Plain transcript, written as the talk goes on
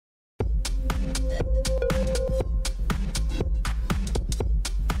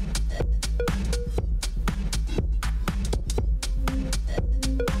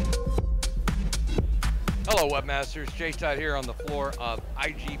Webmasters, Jay Todd here on the floor of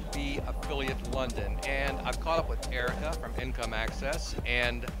IGB Affiliate London, and I've caught up with Erica from Income Access,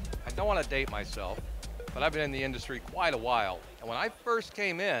 and I don't want to date myself, but I've been in the industry quite a while, and when I first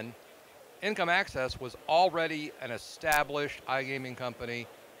came in, Income Access was already an established iGaming company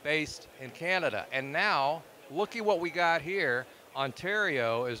based in Canada, and now, looky what we got here.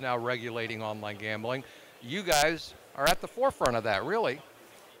 Ontario is now regulating online gambling. You guys are at the forefront of that, really.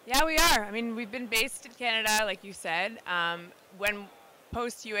 Yeah, we are. I mean, we've been based in Canada, like you said. When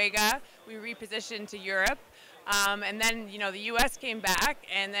post-UEGA, we repositioned to Europe. And then, the US came back,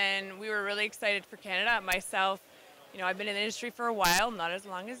 and then we were really excited for Canada. Myself, I've been in the industry for a while, not as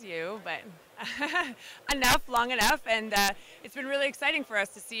long as you, but long enough. And it's been really exciting for us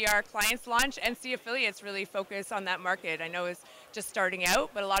to see our clients launch and see affiliates really focus on that market. I know it's just starting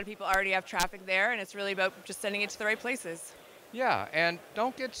out, but a lot of people already have traffic there, and it's really about just sending it to the right places. Yeah, and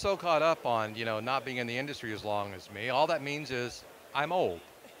don't get so caught up on, not being in the industry as long as me. All that means is I'm old.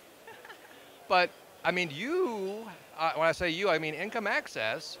 But, I mean, when I say you, I mean Income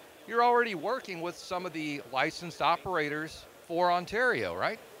Access, you're already working with some of the licensed operators for Ontario,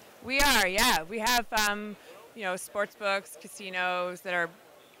 right? We are, yeah. We have, sports books, casinos that are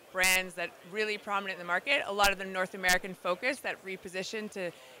brands that really prominent in the market. A lot of them North American focused that repositioned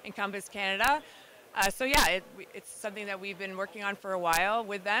to encompass Canada. So yeah, it's something that we've been working on for a while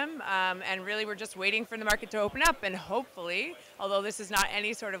with them, and really we're just waiting for the market to open up, and hopefully, although this is not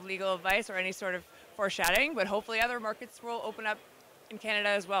any sort of legal advice or any sort of foreshadowing, but hopefully other markets will open up in Canada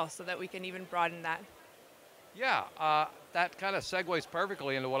as well so that we can even broaden that. Yeah, that kind of segues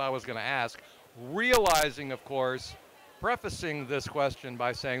perfectly into what I was going to ask, realizing, of course, prefacing this question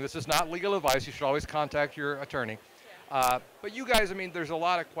by saying this is not legal advice, you should always contact your attorney. But you guys, I mean, there's a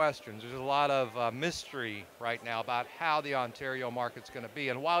lot of questions. There's a lot of mystery right now about how the Ontario market's going to be.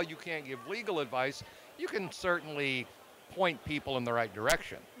 And while you can't give legal advice, you can certainly point people in the right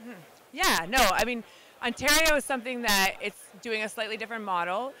direction. Mm-hmm. Yeah, no, I mean, Ontario is something that it's doing a slightly different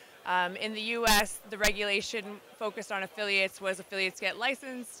model. In the US, the regulation focused on affiliates was affiliates get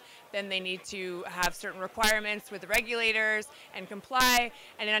licensed, then they need to have certain requirements with the regulators and comply.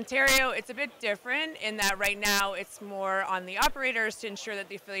 And in Ontario, it's a bit different in that right now it's more on the operators to ensure that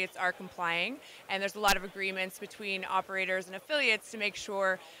the affiliates are complying. And there's a lot of agreements between operators and affiliates to make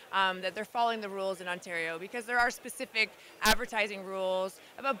sure that they're following the rules in Ontario, because there are specific advertising rules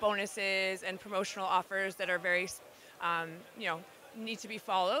about bonuses and promotional offers that are very, need to be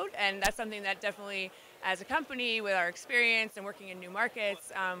followed, and that's something that definitely, as a company with our experience and working in new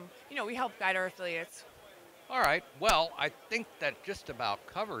markets, we help guide our affiliates. All right, well, I think that just about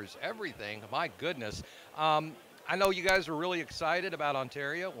covers everything. My goodness. I know you guys are really excited about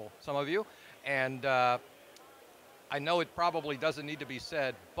Ontario, well, some of you, and I know it probably doesn't need to be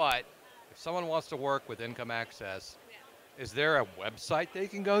said, but if someone wants to work with Income Access, is there a website they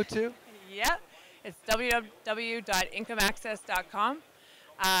can go to? Yeah. It's www.incomeaccess.com.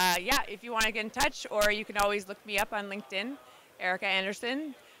 If you want to get in touch, or you can always look me up on LinkedIn, Erica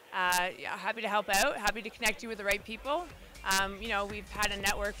Anderson. Happy to help out, happy to connect you with the right people. We've had a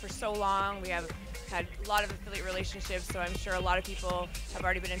network for so long. We have had a lot of affiliate relationships, so I'm sure a lot of people have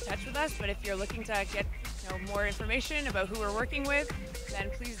already been in touch with us. But if you're looking to get more information about who we're working with, then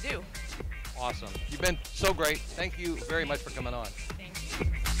please do. Awesome. You've been so great. Thank you very much for coming on.